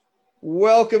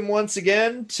Welcome once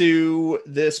again to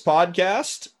this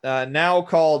podcast, now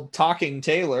called Talking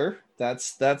Taylor.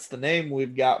 That's the name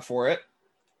we've got for it.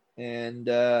 And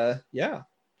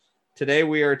today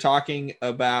we are talking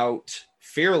about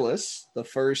Fearless, the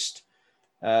first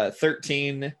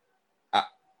 13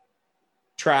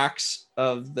 tracks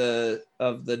of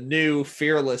the new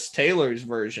Fearless Taylor's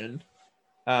version.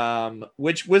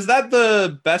 Which was that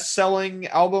the best-selling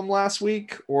album last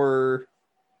week, or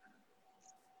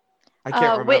I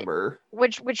can't remember.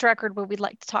 Which record would we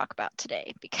like to talk about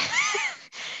today? Because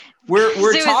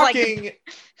we're talking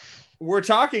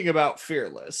about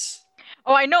Fearless.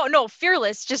 Oh, I know. No,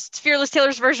 Fearless. Just Fearless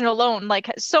Taylor's version alone.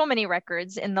 Like so many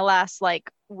records in the last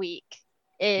week.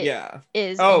 Is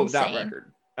insane. That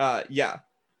record. Yeah.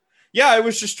 I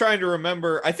was just trying to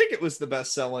remember. I think it was the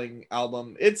best-selling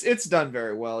album. It's done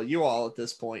very well. You all at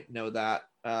this point know that.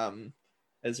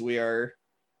 As we are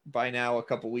by now a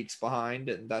couple weeks behind,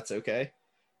 and that's okay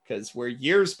because we're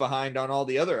years behind on all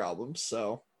the other albums.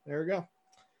 So there we go.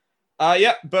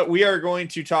 But we are going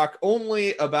to talk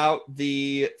only about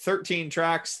the 13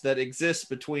 tracks that exist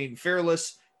between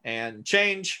Fearless and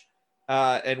Change.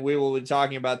 And we will be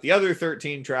talking about the other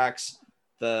 13 tracks,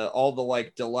 all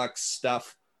the deluxe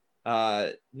stuff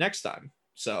next time.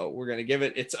 So we're going to give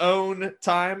it its own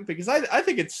time because I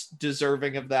think it's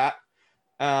deserving of that.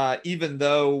 Even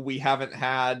though we haven't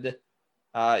had,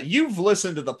 you've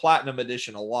listened to the Platinum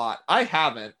Edition a lot. I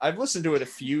haven't. I've listened to it a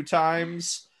few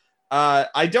times.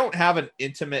 I don't have an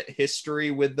intimate history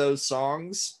with those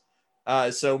songs.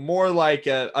 So more like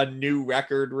a new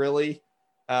record, really.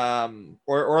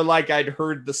 Or like I'd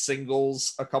heard the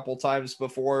singles a couple times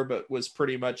before, but was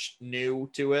pretty much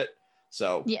new to it.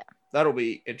 So yeah, that'll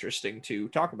be interesting to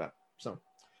talk about. So do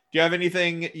you have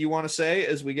anything you want to say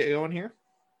as we get going here?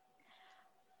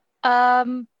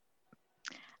 I'm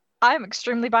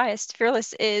extremely biased.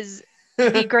 Fearless is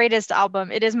the greatest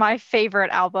album. It is my favorite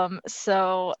album.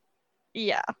 So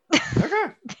yeah.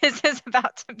 Okay. This is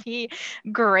about to be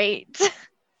great.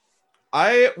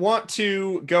 I want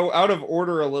to go out of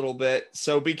order a little bit.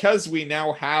 So because we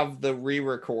now have the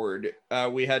re-record,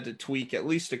 we had to tweak at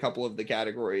least a couple of the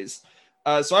categories.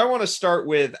 So I want to start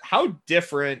with, how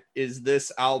different is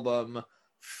this album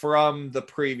from the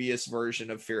previous version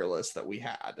of Fearless that we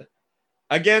had?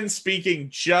 Again, speaking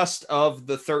just of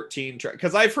the 13 track,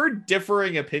 because I've heard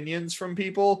differing opinions from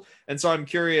people, and so I'm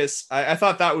curious. I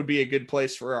thought that would be a good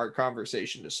place for our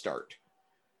conversation to start.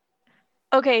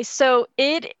 Okay, so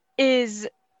it is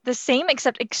the same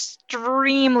except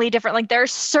extremely different. Like there are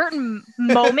certain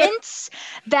moments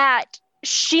that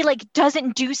she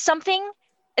doesn't do something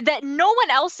that no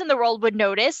one else in the world would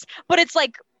notice, but it's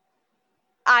like,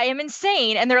 I am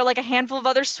insane, and there are a handful of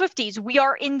other Swifties. We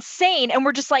are insane, and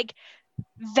we're just like,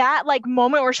 that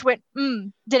moment where she went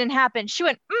didn't happen, she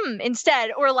went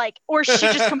instead, or she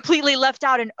just completely left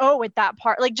out an O at that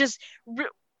part.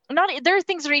 There are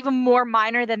things that are even more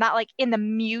minor than that, in the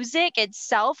music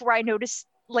itself, where I noticed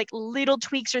little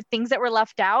tweaks or things that were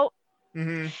left out.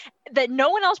 Mm-hmm. That no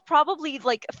one else probably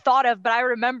thought of, but I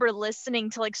remember listening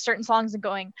to certain songs and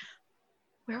going,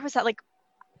 where was that?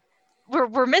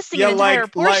 We're missing an entire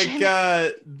portion.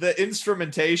 The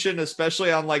instrumentation, especially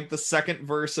on the second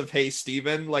verse of Hey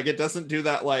Steven, it doesn't do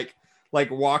that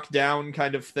walk down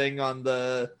kind of thing on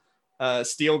the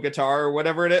steel guitar or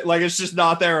whatever it is. It's just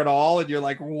not there at all, and you're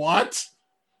like, what?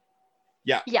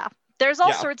 Yeah There's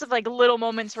all sorts of little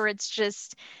moments where it's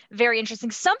just very interesting.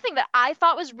 Something that I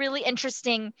thought was really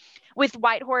interesting with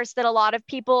White Horse that a lot of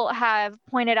people have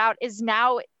pointed out is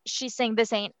now she's saying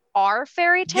this ain't our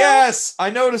fairy tale. Yes, I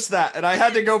noticed that, and I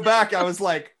had to go back. I was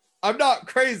like, I'm not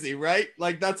crazy, right?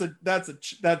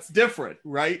 That's different,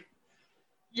 right?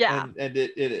 Yeah. And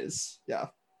it is. Yeah.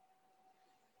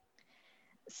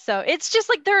 So it's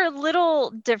just there are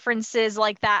little differences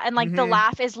like that, and the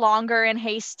laugh is longer in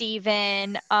Hey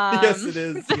Steven. Yes, it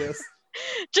is. Yes.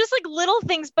 Just little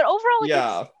things, but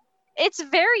overall, it's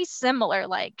very similar.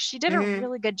 She did a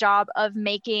really good job of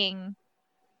making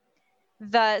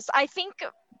I think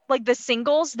the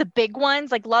singles, the big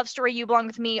ones, Love Story, You Belong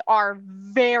With Me, are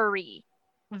very,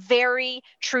 very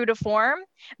true to form.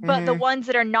 But the ones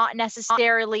that are not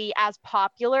necessarily as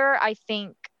popular, I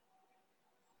think,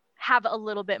 have a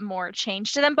little bit more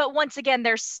change to them. But once again,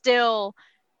 they're still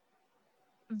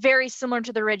very similar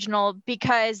to the original,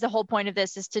 because the whole point of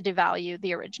this is to devalue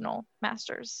the original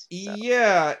masters. So.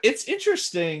 Yeah, it's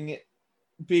interesting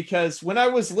because when I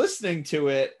was listening to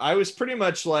it, I was pretty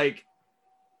much like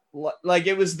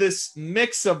it was this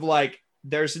mix of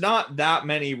there's not that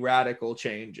many radical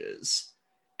changes,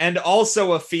 and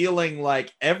also a feeling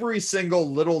every single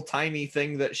little tiny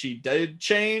thing that she did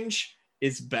change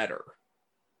is better.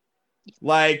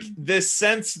 Like this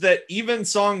sense that even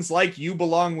songs like You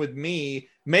Belong With Me,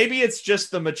 maybe it's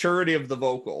just the maturity of the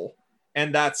vocal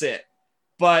and that's it.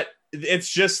 But it's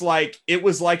just like, it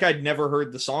was like I'd never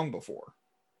heard the song before.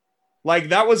 Like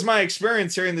that was my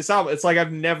experience hearing this album. It's like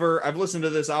I've listened to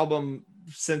this album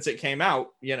since it came out,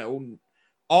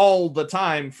 all the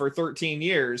time for 13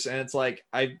 years. And it's like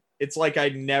I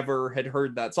never had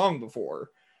heard that song before.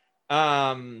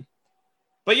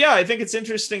 But yeah, I think it's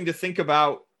interesting to think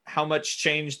about how much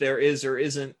change there is or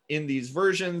isn't in these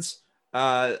versions.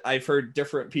 I've heard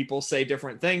different people say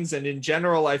different things. And in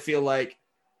general, I feel like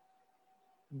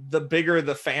the bigger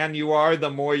the fan you are, the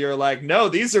more you're like, no,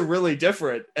 these are really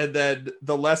different. And then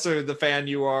the lesser the fan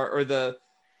you are, or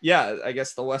I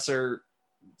guess the lesser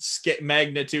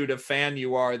magnitude of fan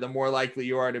you are, the more likely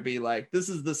you are to be like, this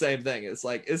is the same thing. It's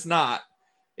like, it's not.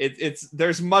 It's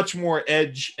there's much more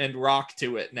edge and rock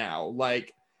to it now.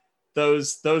 Like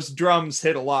those drums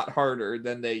hit a lot harder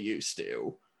than they used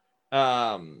to.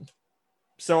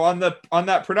 So on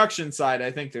that production side,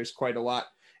 I think there's quite a lot.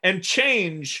 And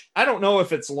Change, I don't know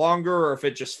if it's longer or if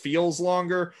it just feels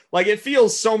longer. Like it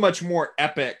feels so much more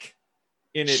epic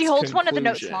in its She holds conclusion. one of the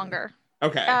notes longer.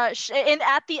 Okay. And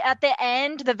at the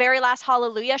end, the very last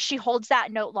Hallelujah, she holds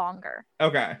that note longer.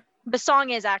 Okay. The song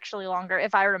is actually longer,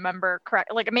 if I remember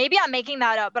correct. Like maybe I'm making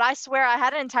that up, but I swear I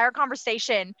had an entire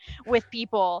conversation with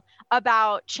people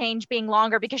about Change being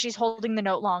longer because she's holding the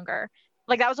note longer.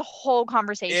 Like that was a whole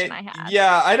conversation I had.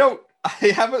 Yeah, I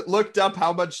haven't looked up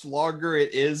how much longer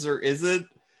it is or isn't.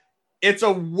 It's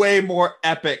a way more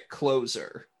epic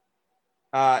closer,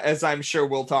 as I'm sure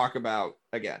we'll talk about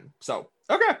again. So,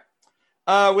 okay.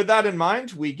 With that in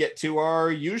mind, we get to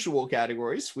our usual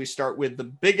categories. We start with the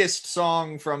biggest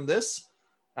song from this.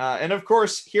 And of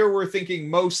course, here we're thinking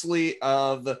mostly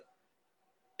of...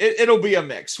 It'll be a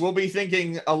mix. We'll be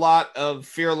thinking a lot of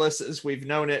Fearless as we've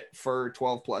known it for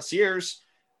 12 plus years.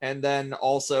 And then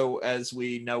also as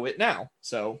we know it now.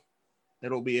 So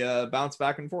it'll be a bounce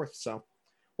back and forth. So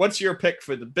what's your pick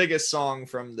for the biggest song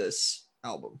from this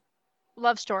album?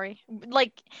 Love Story.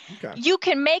 Like, okay. You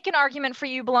can make an argument for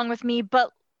You Belong With Me, but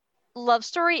Love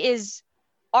Story is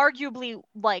arguably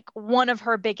like one of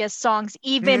her biggest songs,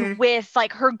 even with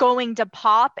like her going to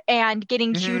pop and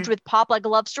getting huge with pop. Like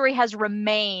Love Story has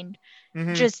remained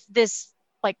just this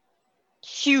like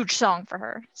huge song for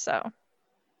her. So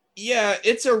yeah,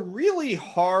 it's a really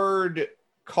hard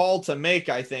call to make.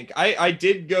 I think I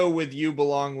did go with You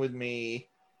Belong With Me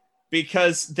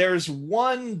because there's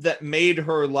one that made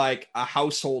her like a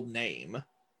household name,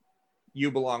 You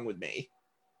Belong With Me,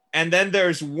 and then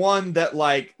there's one that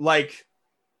like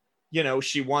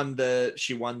she won the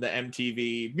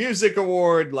MTV Music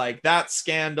Award, like that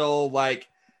scandal. Like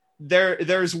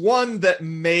there's one that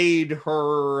made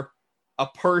her a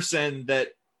person that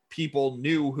people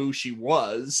knew who she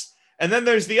was. And then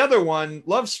there's the other one,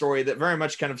 Love Story, that very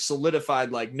much kind of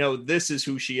solidified like, no, this is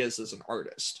who she is as an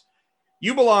artist.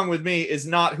 You Belong With Me is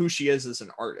not who she is as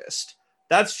an artist.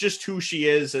 That's just who she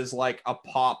is as like a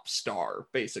pop star,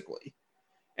 basically.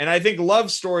 And I think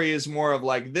Love Story is more of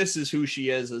like, this is who she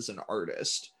is as an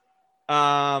artist.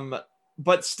 But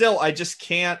still, I just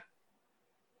can't.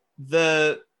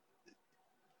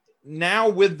 Now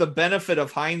with the benefit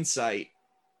of hindsight,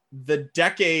 the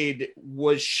decade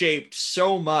was shaped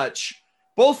so much,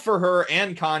 both for her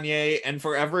and Kanye and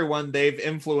for everyone they've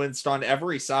influenced on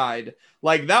every side.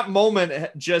 Like that moment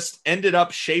just ended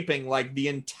up shaping like the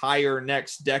entire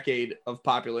next decade of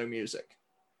popular music.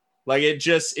 Like it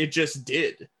just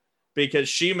did, because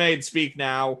she made Speak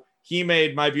Now, he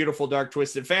made My Beautiful Dark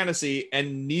Twisted Fantasy,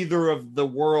 and neither of the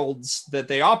worlds that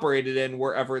they operated in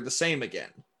were ever the same again.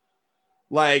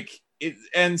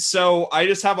 And so I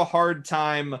just have a hard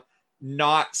time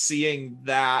not seeing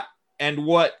that and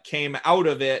what came out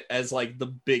of it as like the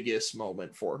biggest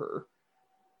moment for her.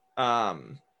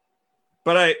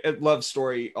 But Love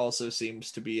Story also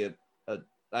seems to be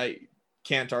I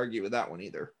can't argue with that one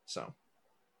either. So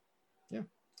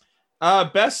yeah.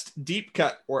 Best deep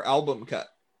cut or album cut?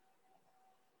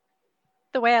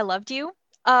 The Way I Loved You.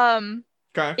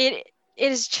 Okay.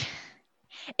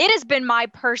 It has been my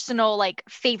personal like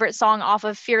favorite song off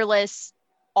of Fearless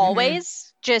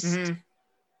always.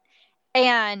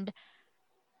 And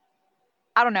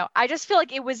I don't know. I just feel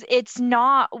like it's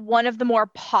not one of the more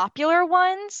popular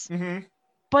ones,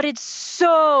 but it's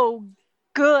so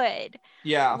good.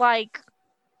 Yeah. Like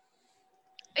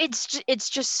it's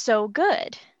just so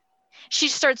good. She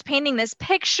starts painting this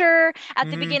picture at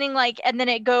the beginning, like, and then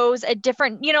it goes a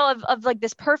different, of like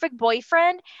this perfect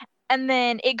boyfriend. And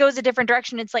then it goes a different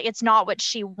direction. It's like, it's not what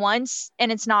she wants. And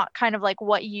it's not kind of like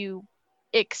what you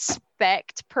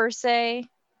expect per se.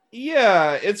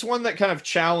 Yeah, it's one that kind of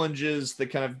challenges the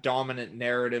kind of dominant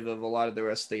narrative of a lot of the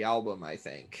rest of the album, I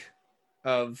think.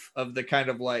 Of the kind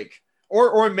of like,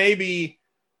 or maybe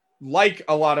like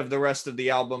a lot of the rest of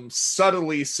the album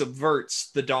subtly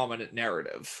subverts the dominant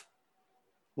narrative.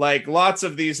 Like lots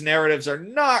of these narratives are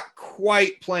not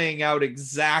quite playing out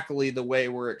exactly the way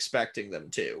we're expecting them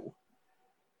to.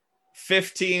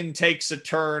 15 takes a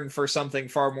turn for something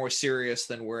far more serious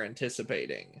than we're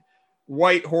anticipating.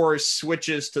 White Horse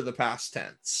switches to the past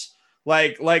tense.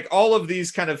 Like all of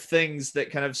these kind of things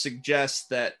that kind of suggest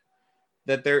that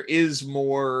there is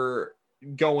more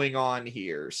going on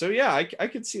here. So yeah, I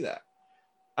could see that.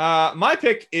 My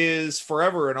pick is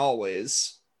Forever and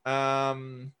Always.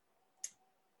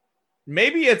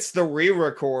 Maybe it's the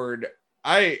re-record.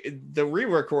 The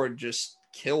re-record just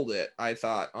killed it, I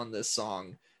thought, on this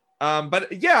song.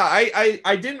 But yeah,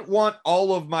 I didn't want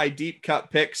all of my deep cut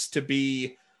picks to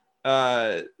be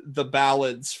the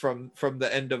ballads from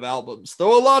the end of albums,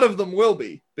 though a lot of them will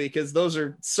be, because those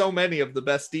are so many of the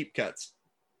best deep cuts.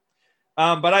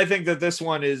 But I think that this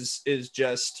one is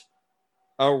just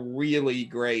a really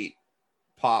great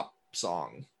pop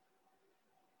song.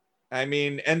 I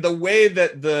mean, and the way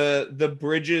that the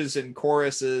bridges and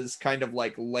choruses kind of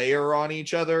like layer on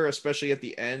each other, especially at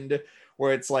the end,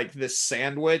 where it's like this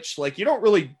sandwich, like you don't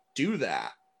really do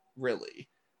that, really.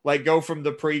 Like go from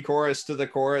the pre-chorus to the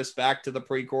chorus, back to the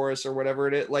pre-chorus or whatever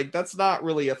it is. Like that's not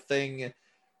really a thing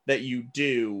that you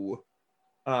do.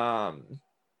 So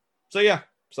yeah,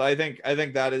 so I think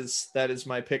that is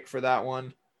my pick for that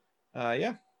one.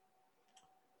 Yeah.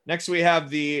 Next, we have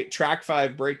the track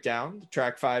 5 breakdown. The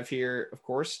track 5 here, of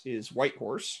course, is White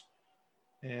Horse.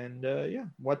 And yeah,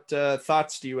 what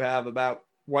thoughts do you have about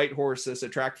White Horse as a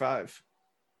track 5?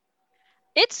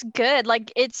 It's good.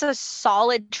 Like it's a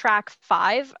solid track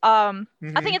 5. I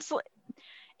think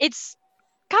it's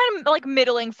kind of like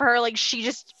middling for her. Like she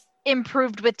just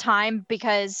improved with time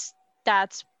because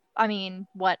that's, I mean,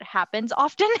 what happens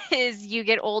often is you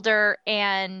get older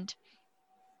and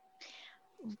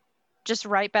just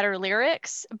write better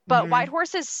lyrics. But White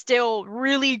Horse is still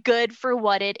really good for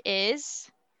what it is.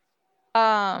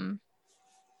 Yeah.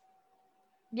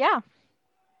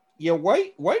 Yeah,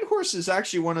 White Horse is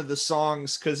actually one of the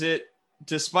songs, because it,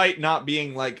 despite not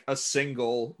being like a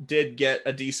single, did get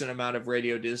a decent amount of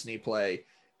Radio Disney play.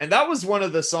 And that was one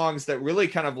of the songs that really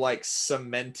kind of like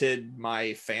cemented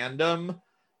my fandom,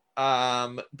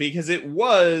 because it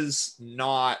was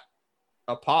not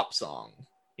a pop song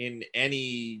in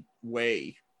any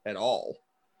way at all.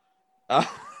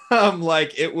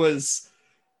 Like it was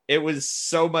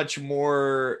so much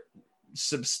more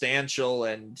substantial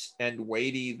and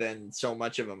weighty than so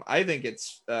much of them. I think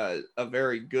it's a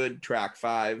very good track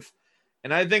 5,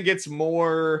 and I think it's a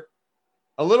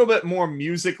little bit more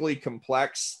musically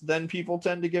complex than people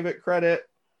tend to give it credit,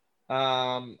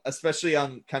 especially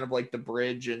on kind of like the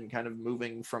bridge and kind of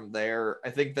moving from there.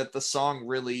 I think that the song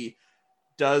really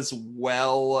does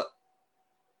well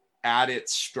at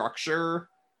its structure.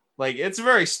 Like it's a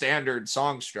very standard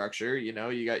song structure, you know,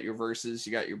 you got your verses,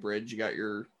 you got your bridge, you got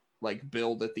your like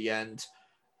build at the end.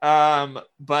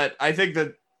 But I think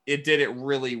that it did it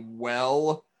really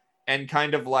well and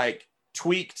kind of like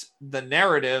tweaked the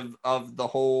narrative of the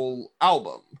whole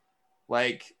album.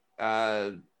 Like,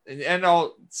 and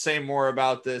I'll say more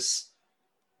about this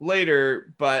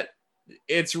later, but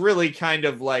it's really kind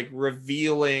of like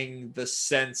revealing the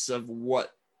sense of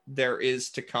what there is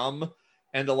to come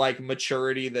and the like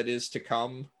maturity that is to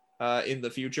come in the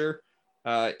future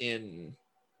in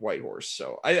White Horse.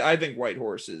 So I think White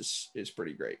Horse is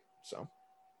pretty great. So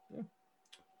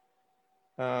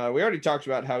yeah. We already talked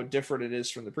about how different it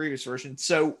is from the previous version.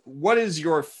 So what is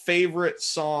your favorite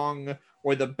song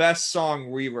or the best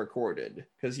song re-recorded?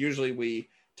 Because usually we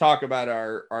talk about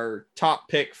our top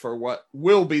pick for what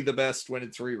will be the best when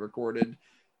it's re-recorded.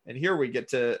 And here we get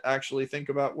to actually think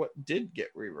about what did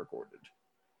get re-recorded.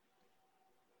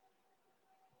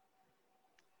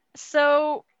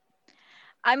 So,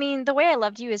 I mean, The Way I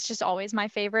Loved You is just always my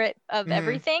favorite of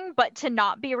everything, but to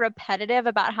not be repetitive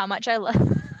about how much I love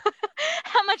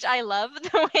how much I love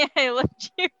The Way I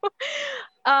Loved You.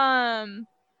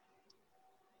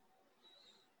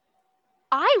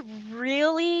 I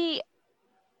really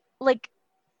like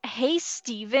Hey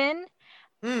Steven.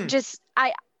 Just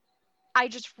I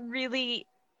just really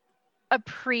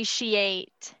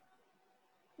appreciate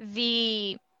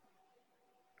the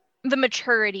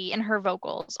maturity in her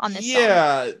vocals on this song.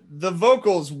 Yeah, the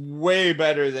vocals way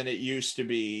better than it used to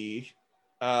be.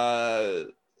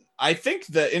 I think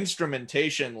the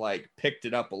instrumentation like picked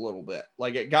it up a little bit.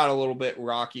 Like it got a little bit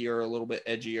rockier, a little bit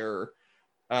edgier.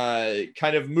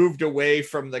 Kind of moved away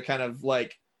from the kind of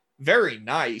like very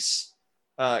nice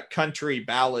country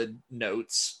ballad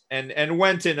notes and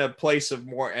went in a place of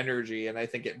more energy, and I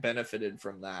think it benefited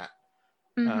from that.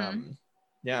 Mm-hmm.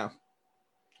 Yeah.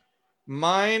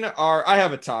 Mine are, I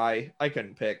have a tie. I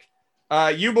couldn't pick.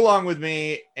 You Belong With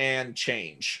Me and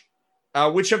Change,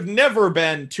 which have never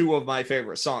been two of my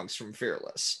favorite songs from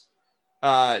Fearless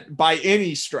by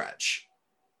any stretch.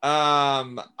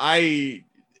 I,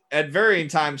 at varying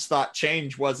times, thought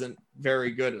Change wasn't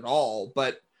very good at all,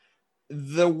 but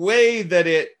the way that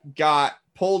it got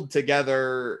pulled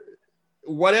together,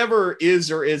 whatever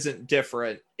is or isn't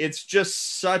different, it's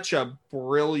just such a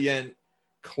brilliant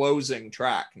closing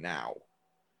track now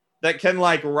that can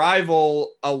like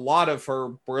rival a lot of her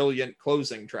brilliant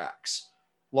closing tracks.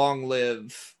 Long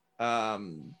Live,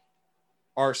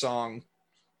 Our Song.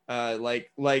 Like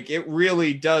it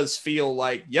really does feel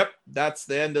like, yep, that's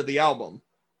the end of the album.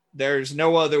 There's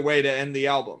no other way to end the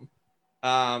album.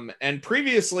 And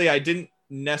previously I didn't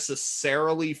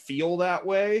necessarily feel that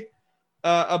way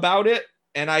about it.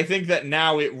 And I think that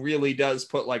now it really does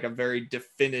put like a very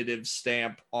definitive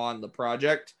stamp on the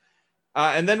project.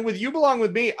 And then with You Belong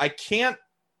With Me, I can't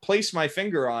place my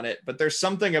finger on it, but there's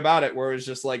something about it where it's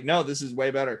just like, no, this is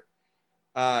way better.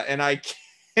 And I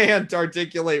can't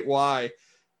articulate why.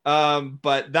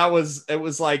 But it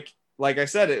was like I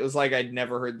said, it was like I'd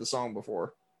never heard the song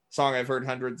before. Song I've heard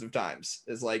hundreds of times.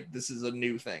 Is like, this is a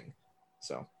new thing.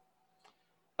 So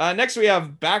next we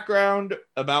have background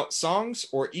about songs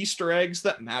or Easter eggs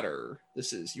that matter.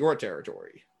 This is your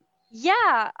territory.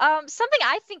 Yeah. Something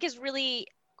I think is really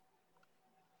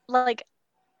like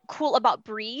cool about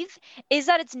Breathe is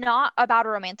that it's not about a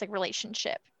romantic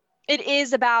relationship. It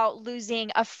is about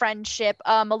losing a friendship.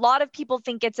 A lot of people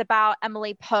think it's about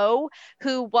Emily Poe,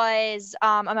 who was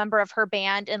a member of her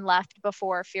band and left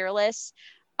before Fearless.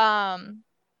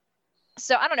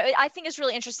 So I don't know. I think it's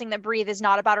really interesting that Breathe is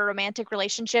not about a romantic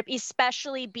relationship,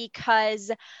 especially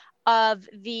because of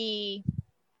the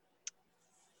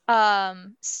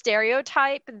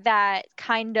stereotype that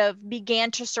kind of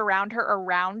began to surround her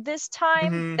around this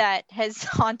time Mm-hmm. that has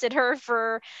haunted her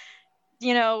for,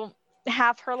 you know,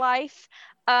 half her life.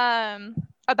 About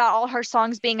all her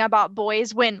songs being about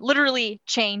boys when literally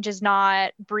Change is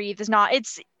not, Breathe is not.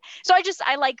 It's so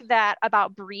I like that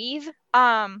about Breathe.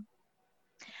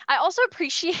 I also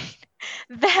appreciate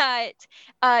that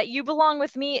You Belong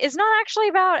With Me is not actually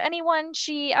about anyone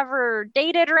she ever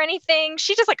dated or anything.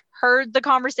 She just like heard the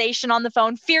conversation on the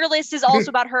phone. Fearless is also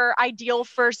about her ideal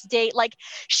first date. Like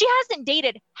she hasn't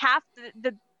dated half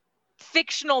the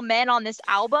fictional men on this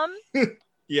album.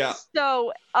 Yeah.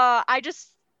 So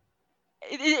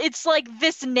it's like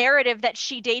this narrative that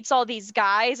she dates all these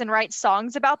guys and writes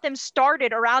songs about them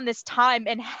started around this time,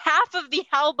 and half of the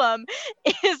album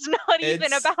is not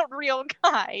even It's about real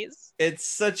guys. it's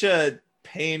such a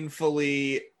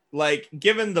painfully, like,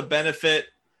 given the benefit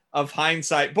of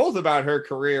hindsight, both about her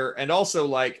career and also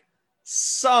like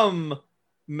some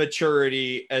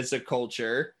maturity as a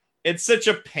culture, it's such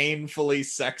a painfully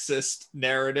sexist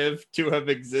narrative to have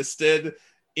existed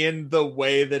in the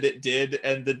way that it did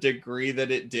and the degree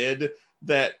that it did,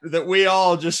 that we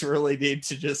all just really need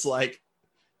to just like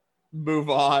move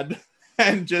on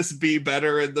and just be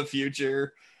better in the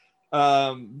future.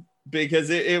 Because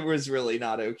it was really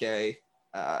not okay.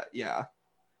 Yeah.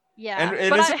 Yeah, And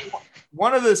but is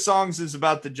one of the songs is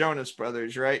about the Jonas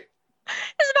Brothers, right?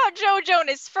 it's about Joe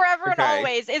Jonas. Forever and Okay.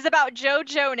 Always is about Joe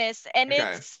Jonas, and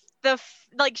Okay. it's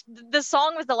the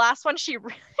song was the last one she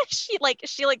she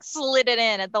slid it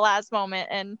in at the last moment,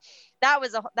 and that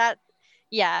was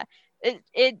yeah,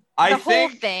 I the whole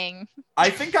think thing. I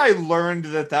think I learned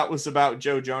that was about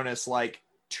Joe Jonas like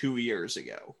 2 years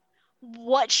ago.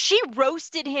 What she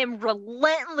roasted him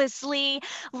relentlessly,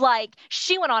 like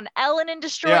she went on Ellen and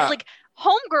destroyed, Yeah. like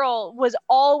Homegirl was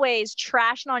always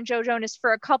trashing on Joe Jonas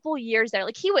for a couple years there,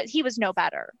 like he was no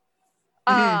better.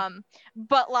 Mhm.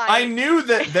 But like I knew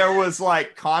that there was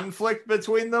like conflict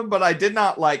between them, but I did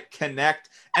not like connect.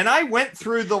 And I went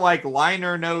through the like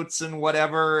liner notes and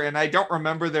whatever, and I don't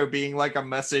remember there being like a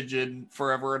message in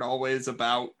Forever and Always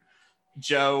about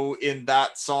Joe in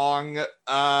that song.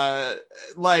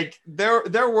 Like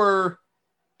there were,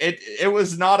 it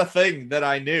was not a thing that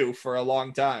I knew for a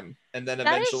long time, and then that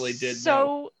is eventually did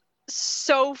know.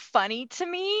 so funny to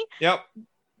me, Yep.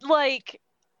 like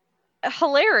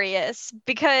hilarious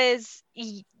because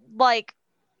like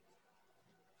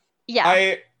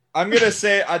yeah. I'm gonna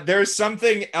say there's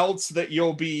something else that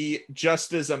you'll be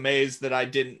just as amazed that I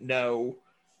didn't know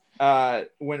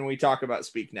when we talk about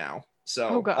Speak Now. Oh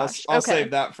So gosh. I'll Okay.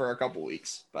 save that for a couple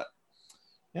weeks. But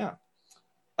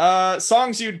yeah.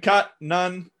 Songs you'd cut,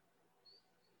 none.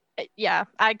 Yeah,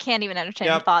 I can't even entertain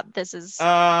the Yep. thought this is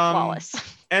flawless.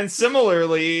 And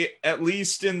similarly, at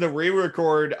least in the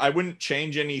re-record, I wouldn't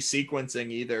change any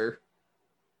sequencing either.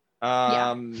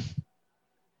 Yeah.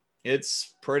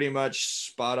 It's pretty much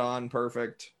spot on,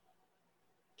 perfect.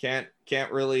 Can't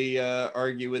really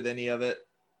argue with any of it.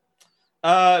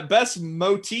 Best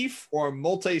motif or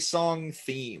multi-song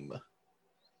theme?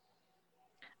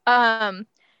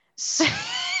 So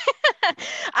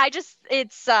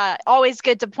it's always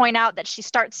good to point out that she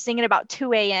starts singing about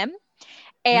 2 a.m.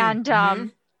 And Mm-hmm.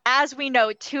 as we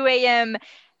know, 2 a.m.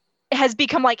 has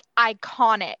become like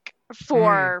iconic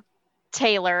for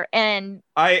Taylor. And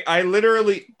I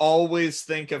literally always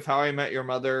think of How I Met Your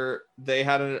Mother. They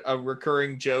had a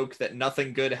recurring joke that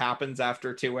nothing good happens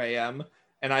after 2 a.m.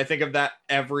 And I think of that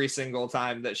every single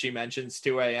time that she mentions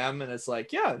 2 a.m. And it's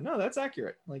like, yeah, no, that's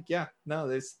accurate. Like, yeah, no,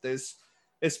 there's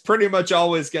it's pretty much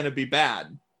always going to be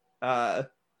bad. Uh,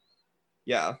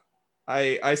 yeah.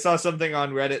 I saw something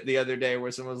on Reddit the other day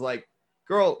where someone was like,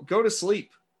 girl, go to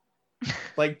sleep.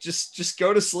 Like, just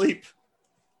go to sleep.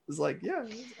 It's like, yeah,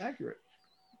 it's accurate.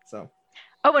 So.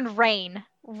 oh, and Rain.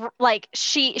 Like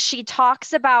she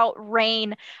talks about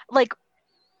Rain. Like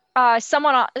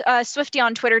someone Swifty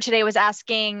on Twitter today was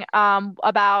asking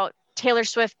about Taylor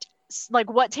Swift,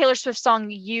 like what Taylor Swift song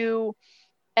you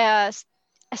uh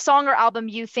a song or album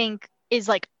you think is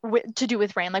like to do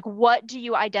with rain. Like what do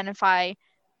you identify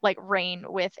like rain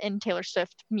with in Taylor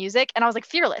Swift music? And I was like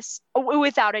Fearless,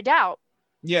 without a doubt.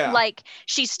 Yeah. Like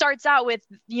she starts out with,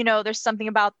 there's something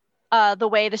about the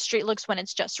way the street looks when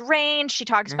it's just rain. She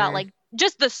talks about Mm-hmm. like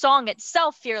just the song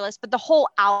itself, Fearless, but the whole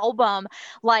album,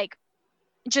 like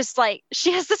just like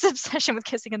she has this obsession with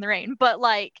kissing in the rain, but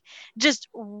like just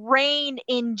rain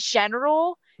in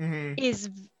general Mm-hmm.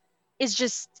 is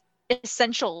just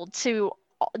essential to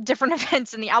different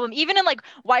events in the album. Even in like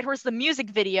White Horse the music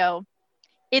video,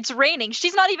 it's raining.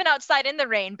 She's not even outside in the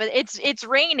rain, but it's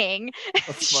raining.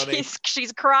 That's funny.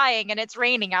 she's crying and it's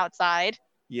raining outside.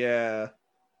 Yeah.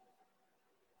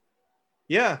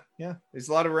 Yeah. Yeah. There's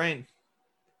a lot of rain.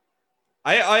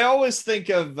 I always think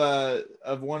of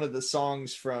one of the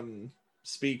songs from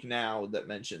Speak Now that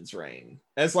mentions rain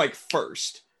as like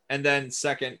first, and then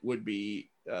second would be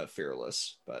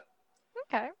Fearless. But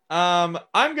Okay. I'm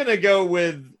gonna go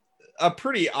with a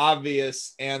pretty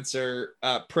obvious answer,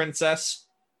 Princess.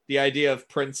 The idea of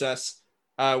princess,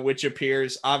 which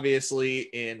appears obviously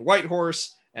in White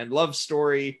Horse and Love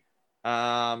Story,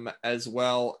 as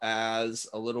well as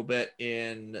a little bit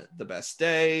in The Best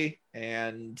Day,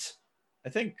 and I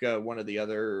think one of the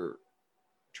other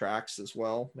tracks as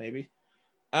well, maybe.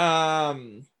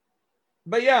 Um,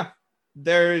 but yeah,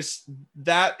 there's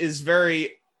that is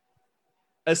very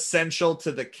essential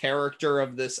to the character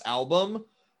of this album,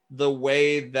 the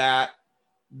way that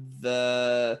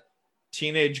the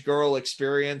teenage girl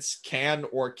experience can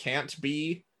or can't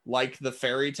be like the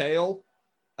fairy tale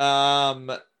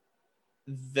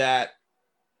that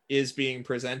is being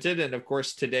presented. And of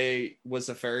course, Today Was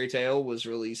a Fairy Tale was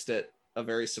released at a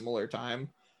very similar time.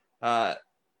 I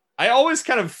always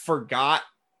kind of forgot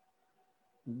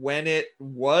when it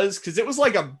was, because it was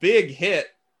like a big hit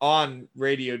on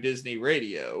Radio Disney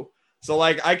Radio. So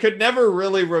like I could never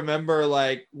really remember,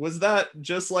 like, was that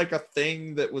just like a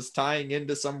thing that was tying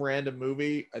into some random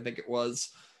movie? I think it was.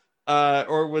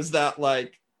 Or was that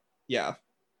like, yeah.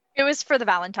 It was for the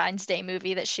Valentine's Day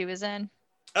movie that she was in.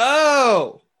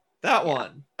 Oh, that Yeah.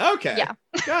 one. Okay. Yeah.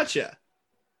 Gotcha.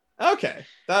 Okay.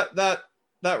 That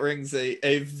rings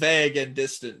a vague and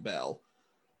distant bell.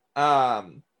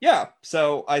 Yeah,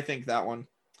 so I think that one.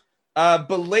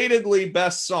 Belatedly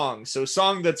best song. So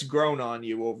song that's grown on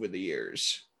you over the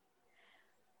years.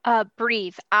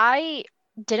 Breathe.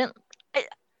 Didn't I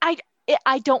I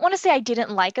I don't want to say I didn't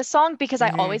like a song because I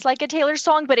Mm-hmm. always like a Taylor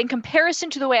song, but in comparison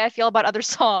to the way I feel about other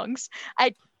songs,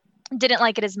 I didn't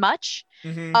like it as much.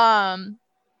 Mm-hmm. Um,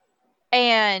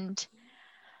 and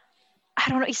I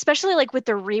don't know, especially like with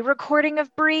the re-recording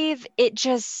of Breathe,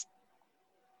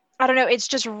 I don't know, it's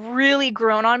just really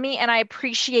grown on me and I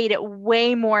appreciate it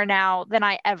way more now than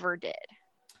I ever did.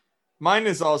 Mine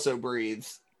is also Breathe.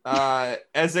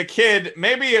 As a kid,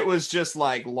 maybe it was just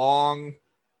like long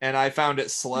and I found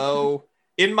it slow.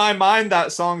 In my mind,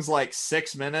 that song's like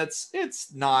 6 minutes.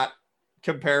 It's not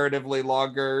comparatively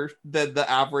longer than the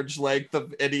average length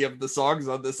of any of the songs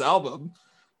on this album.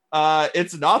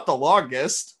 It's not the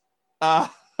longest,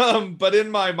 but in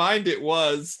my mind it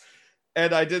was,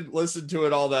 and I didn't listen to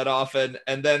it all that often.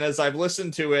 And then as I've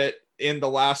listened to it in the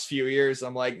last few years,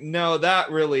 I'm like, no,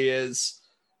 that really is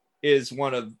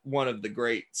one of the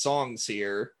great songs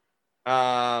here,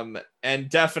 and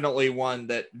definitely one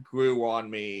that grew on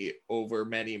me over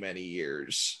many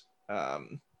years.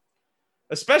 Um,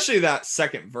 Especially that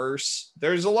second verse.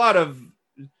 There's a lot of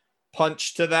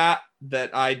punch to that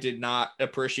I did not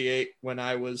appreciate when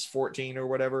I was 14 or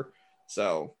whatever.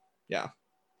 So, yeah.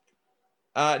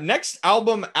 Next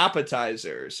album,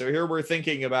 Appetizer. So here we're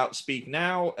thinking about Speak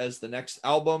Now as the next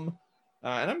album.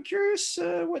 And I'm curious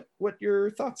what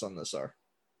your thoughts on this are.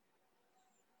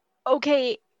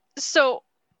 Okay, so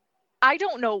I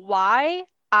don't know why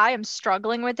I am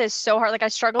struggling with this so hard. Like I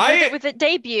struggled with it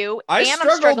debut, I and I'm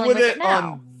struggled struggling with with it it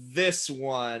now. on this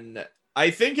one. I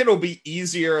think it'll be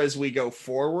easier as we go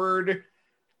forward.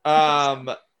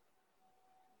 So.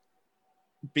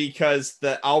 Because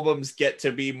the albums get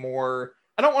to be more,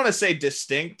 I don't want to say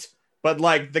distinct, but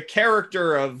like the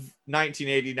character of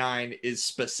 1989 is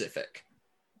specific.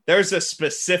 There's a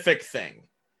specific thing.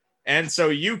 And so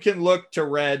you can look to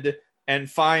Red and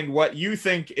find what you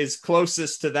think is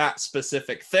closest to that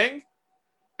specific thing.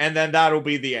 And then that'll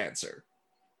be the answer.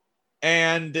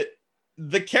 And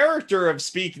the character of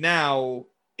Speak Now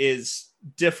is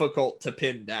difficult to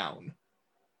pin down.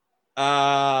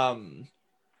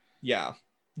 Yeah.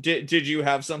 Did you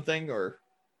have something or?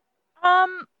 I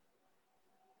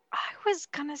was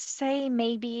gonna say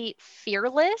maybe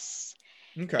Fearless.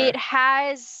 Okay. It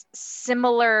has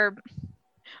similar,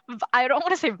 I don't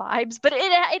want to say vibes, but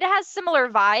it has similar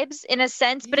vibes in a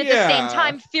sense, but at the same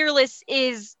time, Fearless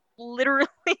is literally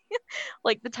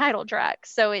like the title track.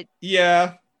 So it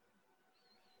Yeah.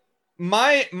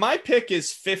 My pick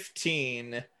is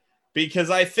 15 because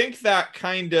I think that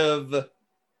kind of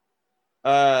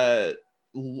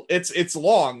it's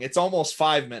long. It's almost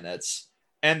 5 minutes.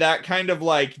 And that kind of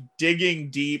like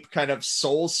digging deep, kind of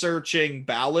soul searching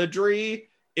balladry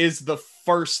is the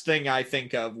first thing I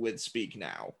think of with Speak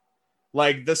Now.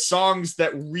 Like the songs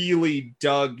that really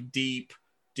dug deep,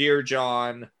 Dear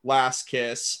John, Last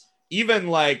Kiss, even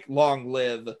like Long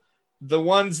Live, the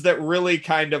ones that really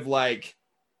kind of like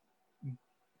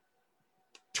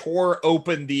tore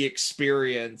open the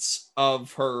experience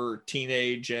of her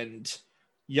teenage and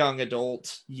young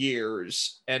adult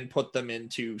years and put them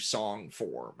into song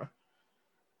form.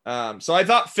 So I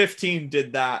thought 15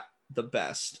 did that the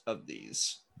best of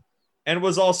these and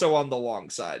was also on the long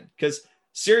side because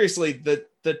seriously, the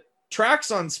tracks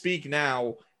on Speak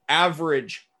Now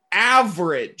average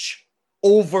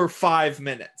over 5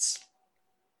 minutes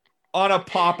on a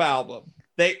pop album.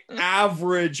 They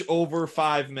average over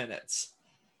 5 minutes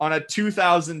on a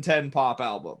 2010 pop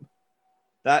album.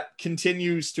 That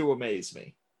continues to amaze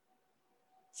me.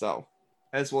 So,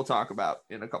 as we'll talk about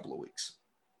in a couple of weeks.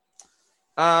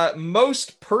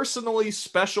 Most personally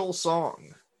special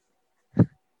song.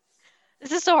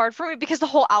 This is so hard for me because the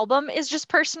whole album is just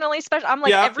personally special. I'm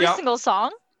like every single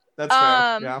song. That's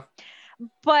fair. Yeah.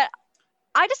 But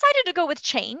I decided to go with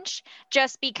Change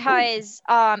just because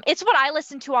it's what I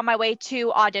listen to on my way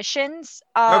to auditions.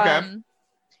 Okay.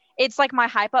 It's like my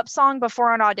hype up song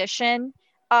before an audition.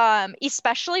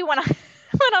 Especially when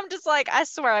when I'm just like, I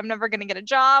swear I'm never gonna get a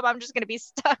job. I'm just gonna be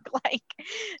stuck like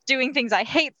doing things I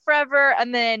hate forever.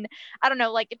 And then I don't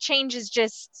know, like Change is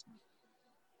just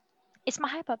it's my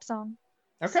hype up song.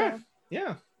 Okay. So.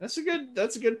 Yeah, that's a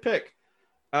good pick.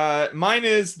 Mine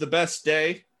is The Best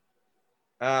Day.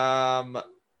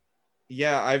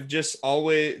 Yeah, I've just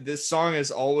always, this song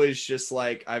is always just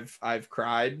like I've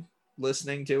cried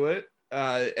listening to it.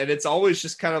 And it's always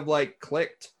just kind of like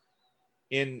clicked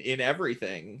in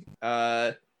everything.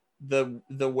 The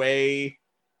way,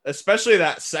 especially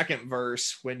that second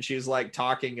verse when she's like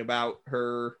talking about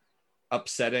her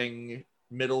upsetting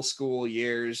middle school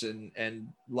years and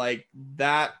like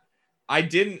that. I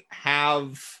didn't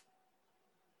have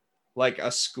like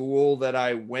a school that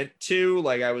I went to,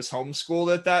 like I was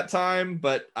homeschooled at that time,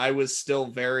 but I was still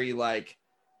very like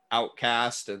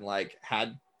outcast and like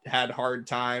had hard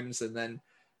times. And then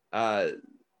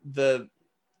the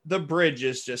bridge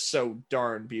is just so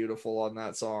darn beautiful on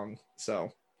that song.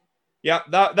 So yeah,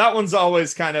 that one's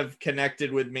always kind of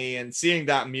connected with me, and seeing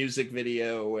that music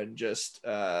video and just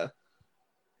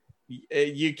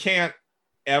you can't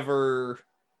ever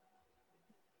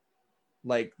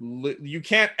like you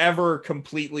can't ever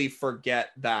completely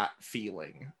forget that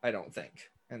feeling, I don't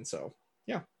think. And so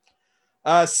yeah.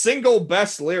 Single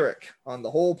best lyric on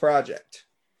the whole project.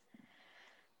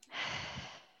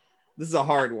 This is a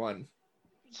hard one.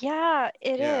 Yeah,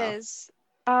 it is.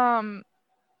 Like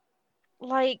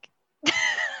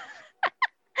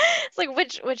it's like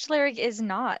which lyric is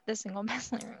not the single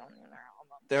best lyric on the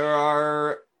album? There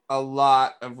are a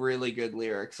lot of really good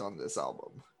lyrics on this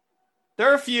album.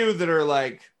 There are a few that are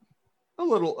like a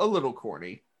little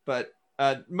corny, but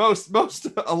most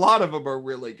a lot of them are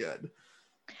really good.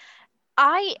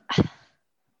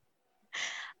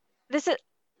 this is,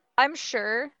 I'm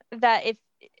sure that if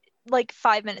like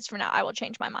 5 minutes from now I will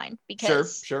change my mind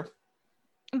because Sure.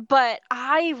 but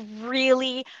I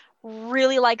really,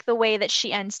 really like the way that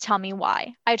she ends Tell Me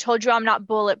Why. I told you I'm not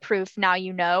bulletproof, now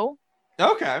you know.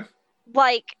 Okay.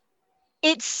 Like,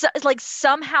 it's like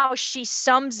somehow she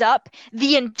sums up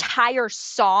the entire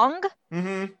song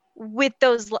Mm-hmm. with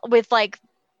those, with like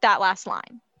that last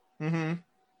line. Mm-hmm.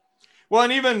 Well,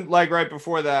 and even like right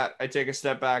before that, I take a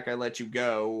step back, I let you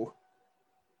go.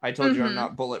 I told you I'm Mm-hmm.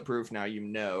 not bulletproof, now you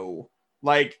know.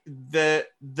 Like the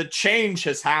change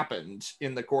has happened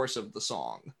in the course of the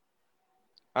song.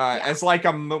 Yeah. As like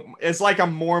a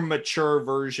more mature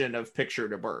version of Picture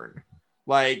to Burn.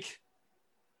 Like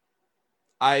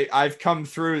I've come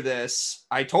through this.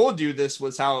 I told you this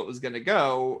was how it was going to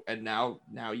go, and now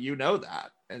you know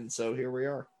that. And so here we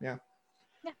are. Yeah.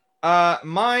 Yeah.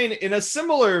 Mine in a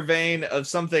similar vein of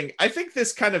something. I think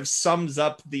this kind of sums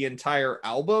up the entire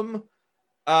album.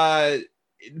 Uh,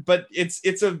 but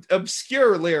it's an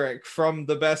obscure lyric from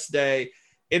The Best Day.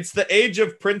 It's the age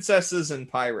of princesses and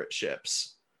pirate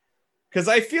ships. Because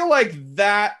I feel like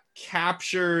that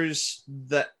captures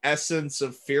the essence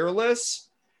of Fearless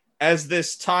as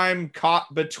this time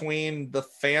caught between the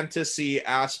fantasy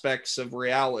aspects of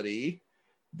reality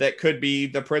that could be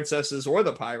the princesses or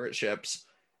the pirate ships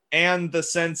and the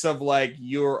sense of like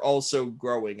you're also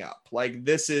growing up. Like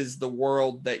this is the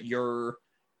world that you're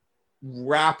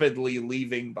rapidly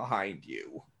leaving behind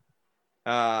you.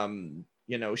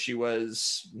 You know, she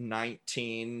was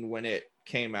 19 when it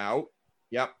came out.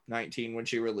 Yep, 19 when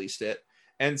she released it.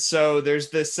 And so there's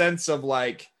this sense of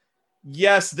like,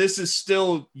 yes, this is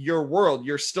still your world.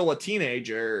 You're still a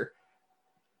teenager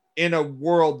in a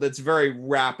world that's very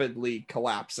rapidly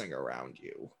collapsing around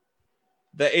you.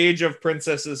 The age of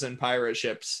princesses and pirate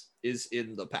ships is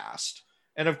in the past.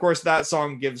 And of course, that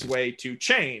song gives way to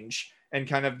change and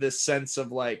kind of this sense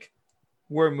of like,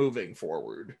 we're moving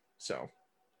forward. So,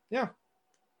 yeah.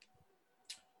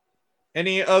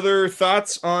 Any other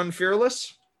thoughts on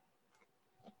Fearless?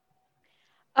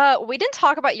 We didn't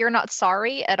talk about You're Not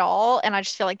Sorry at all, and I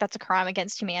just feel like that's a crime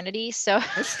against humanity. So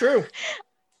That's true.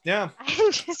 Yeah. I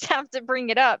just have to bring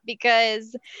it up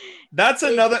because That's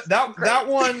another it's that great. that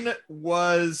one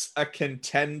was a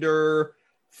contender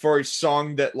for a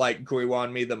song that like grew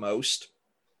on me the most.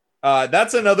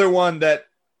 That's another one that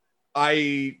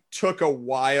I took a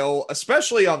while,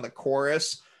 especially on the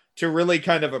chorus, to really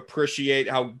kind of appreciate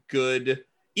how good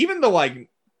even the like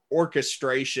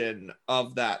orchestration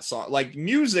of that song, like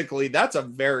musically, that's a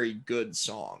very good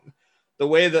song. The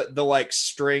way that the like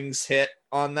strings hit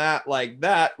on that, like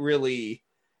that really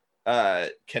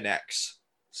connects.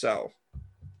 So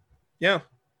yeah,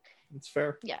 it's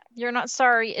fair. Yeah, You're Not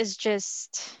Sorry is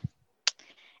just,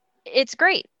 it's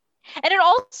great. And it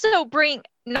also bring,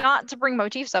 not to bring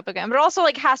motifs up again, but it also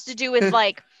like has to do with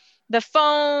like the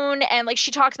phone, and like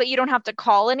she talks about you don't have to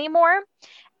call anymore.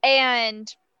 And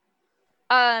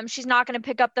she's not going to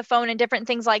pick up the phone and different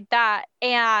things like that.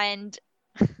 And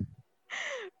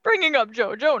bringing up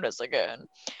Joe Jonas again.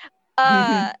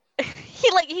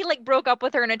 He broke up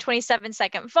with her in a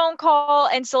 27-second phone call,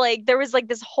 and so like there was like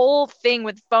this whole thing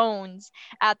with phones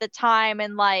at the time,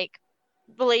 and like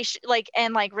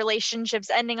relationships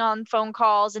ending on phone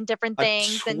calls and different A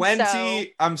things. And so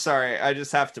 20, I'm sorry, I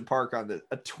just have to park on this.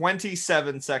 A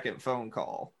 27-second phone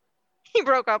call. he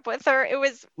broke up with her. It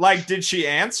was Like, did she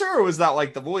answer or was that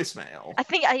like the voicemail?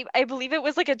 I believe it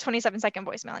was like a 27-second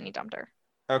voicemail, and he dumped her.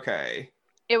 Okay.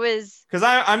 It was Because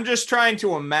I'm just trying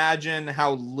to imagine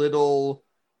how little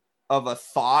of a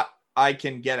thought I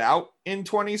can get out in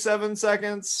 27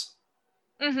 seconds.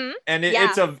 mm-hmm. And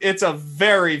Yeah. it's a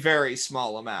very, very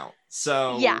small amount.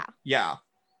 So yeah.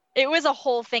 It was a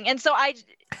whole thing. And so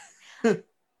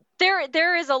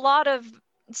there is a lot of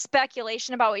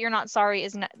speculation about what You're Not Sorry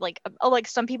is not, like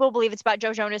some people believe it's about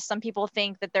Joe Jonas, some people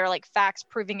think that they're like facts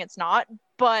proving it's not,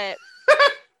 but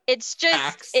it's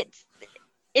just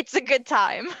it's a good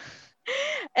time.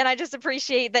 And I just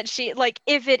appreciate that she, like,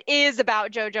 if it is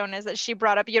about Joe Jonas, that she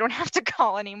brought up you don't have to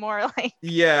call anymore. Like,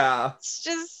 yeah, it's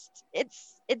just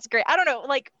it's great. I don't know,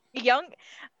 like young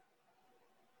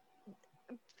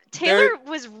Taylor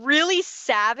was really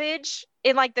savage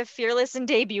in like the Fearless and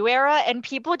debut era, and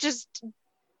people just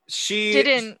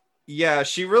didn't. Yeah,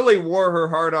 she really wore her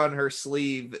heart on her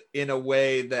sleeve in a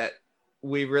way that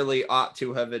we really ought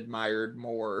to have admired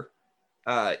more.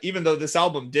 Even though this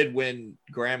album did win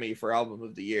Grammy for Album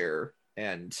of the Year,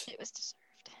 and it was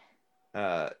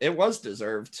deserved. It was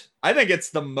deserved. I think it's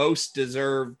the most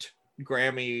deserved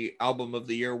Grammy Album of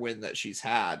the Year win that she's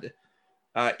had.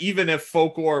 Even if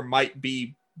Folklore might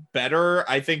be better,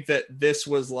 I think that this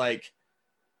was like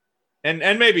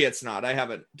and maybe it's not. I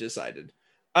haven't decided.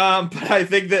 But I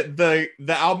think that the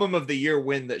album of the year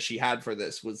win that she had for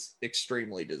this was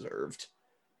extremely deserved.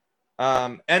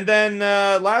 And then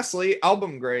lastly,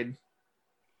 album grade.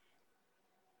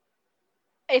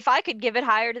 If I could give it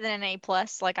higher than an A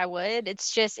plus, like I would,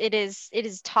 it's just it is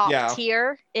top Yeah,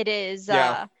 tier.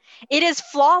 yeah, It is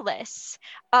flawless.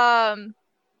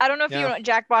 I don't know if you know yeah. what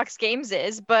Jackbox Games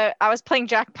is, but I was playing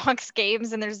Jackbox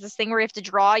Games and there's this thing where you have to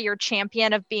draw your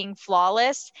champion of being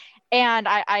flawless. And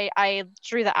I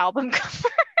drew the album cover.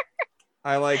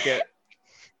 I like it.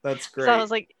 That's So I great.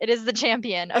 was like, it is the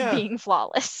champion of Yeah. being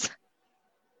flawless.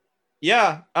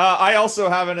 Yeah, I also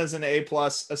have it as an A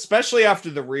plus, especially after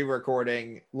the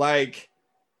re-recording. Like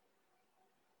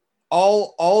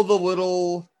all the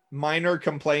little minor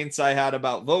complaints I had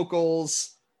about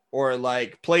vocals or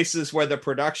like places where the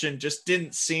production just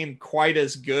didn't seem quite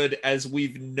as good as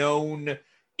we've known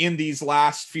in these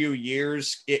last few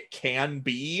years it can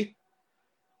be.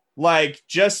 Like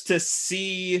just to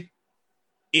see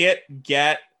it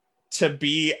get to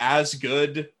be as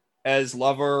good as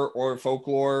Lover or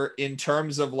Folklore in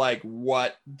terms of like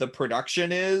what the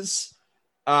production is,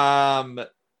 um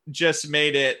just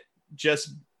made it just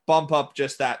bump up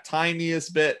just that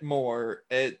tiniest bit more.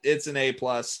 It's an A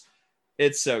plus.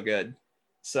 It's so good.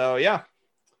 So yeah.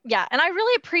 Yeah, and I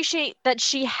really appreciate that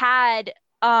she had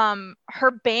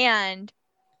her band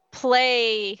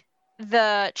play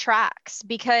the tracks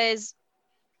because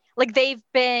like they've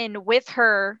been with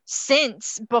her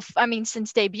since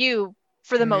debut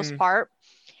for the most Mhm. part,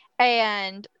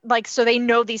 and like so they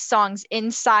know these songs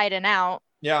inside and out.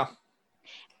 Yeah.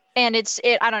 And it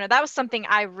I don't know, that was something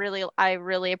I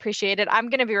really appreciated. I'm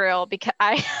gonna be real because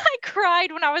I I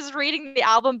cried when I was reading the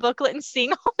album booklet and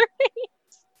seeing all their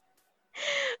names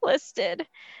listed.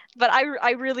 But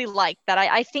I really liked that.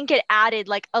 I think it added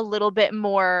like a little bit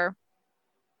more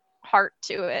heart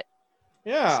to it.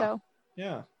 Yeah. So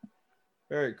Yeah.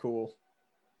 Very cool.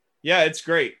 Yeah, it's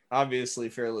great. Obviously,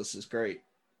 Fearless is great.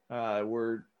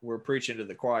 We're preaching to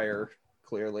the choir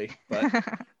clearly, but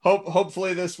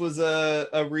hopefully this was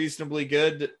a reasonably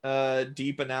good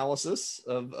deep analysis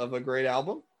of a great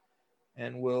album,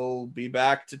 and we'll be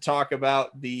back to talk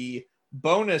about the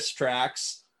bonus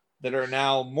tracks that are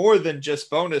now more than just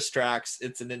bonus tracks.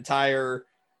 It's an entire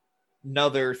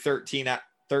another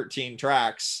 13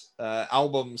 tracks,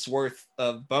 albums worth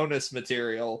of bonus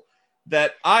material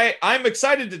that I'm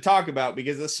excited to talk about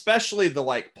because especially the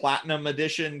like platinum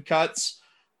edition cuts,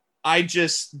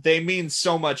 they mean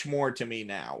so much more to me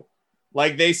now.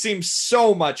 Like they seem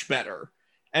so much better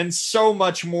and so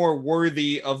much more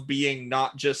worthy of being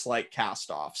not just like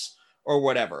cast-offs or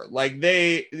whatever. Like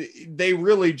they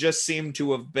really just seem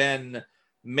to have been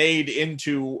made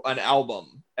into an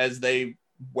album as they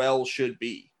well should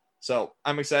be. So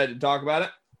I'm excited to talk about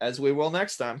it, as we will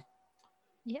next time.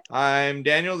 yeah. I'm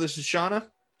Daniel. This is Shauna,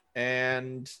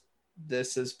 and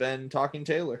this has been Talking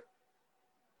Taylor.